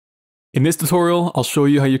In this tutorial, I'll show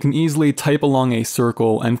you how you can easily type along a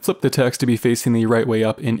circle and flip the text to be facing the right way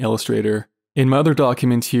up in Illustrator. In my other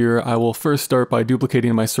document here, I will first start by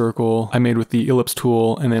duplicating my circle I made with the ellipse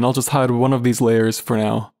tool, and then I'll just hide one of these layers for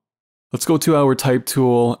now. Let's go to our type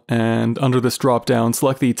tool, and under this drop down,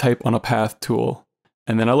 select the type on a path tool.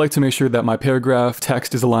 And then I like to make sure that my paragraph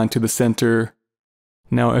text is aligned to the center.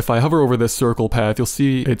 Now if I hover over this circle path, you'll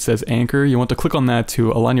see it says anchor. You want to click on that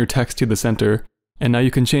to align your text to the center. And now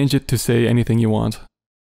you can change it to say anything you want.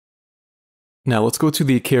 Now let's go to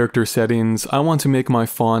the character settings. I want to make my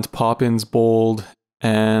font Poppins bold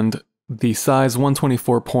and the size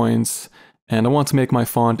 124 points, and I want to make my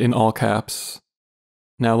font in all caps.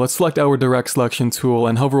 Now let's select our direct selection tool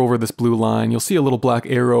and hover over this blue line. You'll see a little black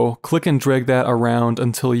arrow. Click and drag that around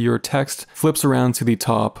until your text flips around to the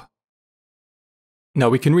top. Now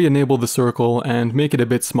we can re-enable the circle and make it a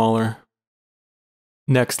bit smaller.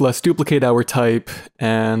 Next, let's duplicate our type,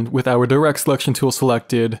 and with our direct selection tool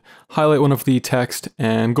selected, highlight one of the text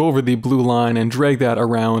and go over the blue line and drag that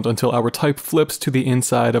around until our type flips to the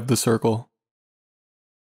inside of the circle.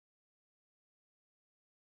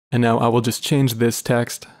 And now I will just change this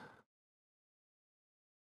text.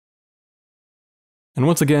 And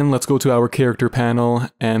once again, let's go to our character panel,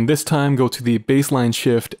 and this time go to the baseline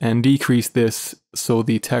shift and decrease this so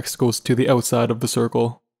the text goes to the outside of the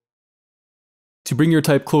circle. To bring your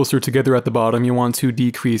type closer together at the bottom, you want to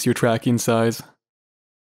decrease your tracking size.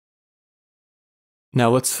 Now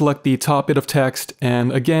let's select the top bit of text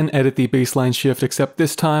and again edit the baseline shift, except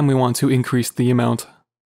this time we want to increase the amount.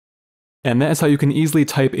 And that is how you can easily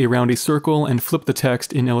type around a circle and flip the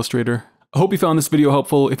text in Illustrator. I hope you found this video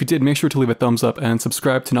helpful. If you did, make sure to leave a thumbs up and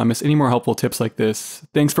subscribe to not miss any more helpful tips like this.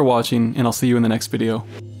 Thanks for watching, and I'll see you in the next video.